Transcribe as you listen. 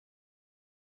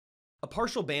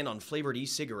partial ban on flavored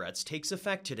e-cigarettes takes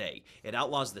effect today. It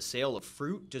outlaws the sale of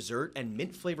fruit, dessert, and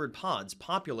mint-flavored pods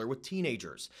popular with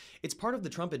teenagers. It's part of the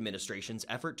Trump administration's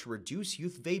effort to reduce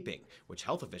youth vaping, which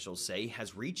health officials say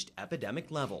has reached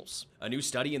epidemic levels. A new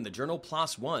study in the journal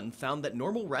PLOS ONE found that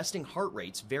normal resting heart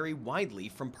rates vary widely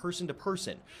from person to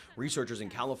person. Researchers in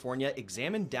California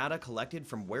examined data collected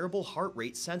from wearable heart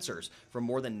rate sensors from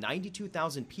more than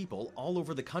 92,000 people all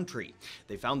over the country.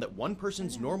 They found that one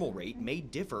person's normal rate may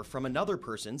differ from another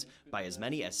person's by as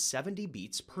many as 70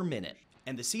 beats per minute.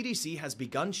 And the CDC has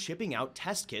begun shipping out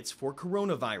test kits for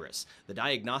coronavirus. The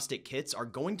diagnostic kits are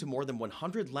going to more than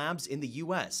 100 labs in the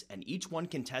U.S., and each one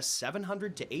can test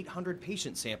 700 to 800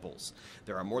 patient samples.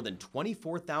 There are more than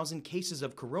 24,000 cases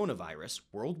of coronavirus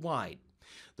worldwide.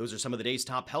 Those are some of the day's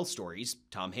top health stories.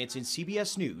 Tom Hansen,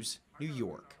 CBS News, New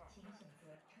York.